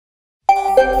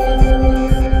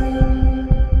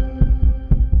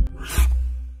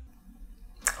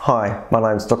Hi, my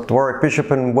name is Dr. Warrick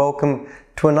Bishop and welcome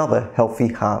to another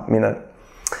Healthy Heart Minute.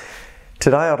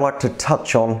 Today I'd like to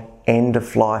touch on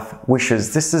end-of-life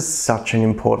wishes. This is such an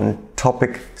important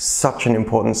topic, such an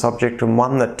important subject, and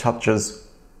one that touches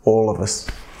all of us.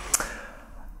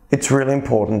 It's really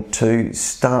important to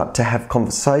start to have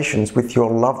conversations with your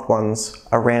loved ones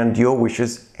around your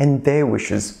wishes and their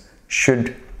wishes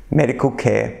should medical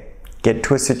care get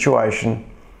to a situation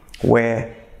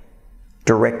where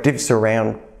directives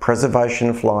around preservation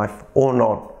of life or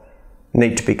not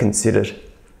need to be considered.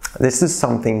 This is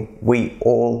something we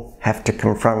all have to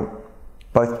confront,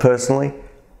 both personally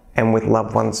and with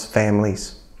loved ones'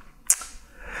 families.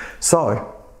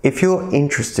 So, if you're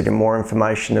interested in more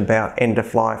information about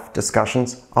end-of-life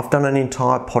discussions, I've done an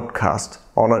entire podcast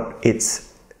on it.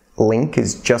 Its link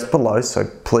is just below, so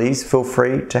please feel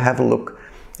free to have a look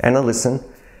and a listen.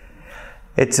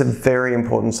 It's a very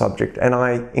important subject and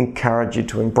I encourage you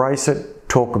to embrace it,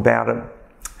 talk about it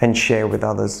and share with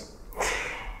others.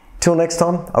 Till next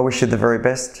time, I wish you the very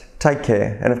best. Take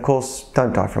care and of course,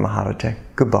 don't die from a heart attack.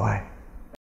 Goodbye.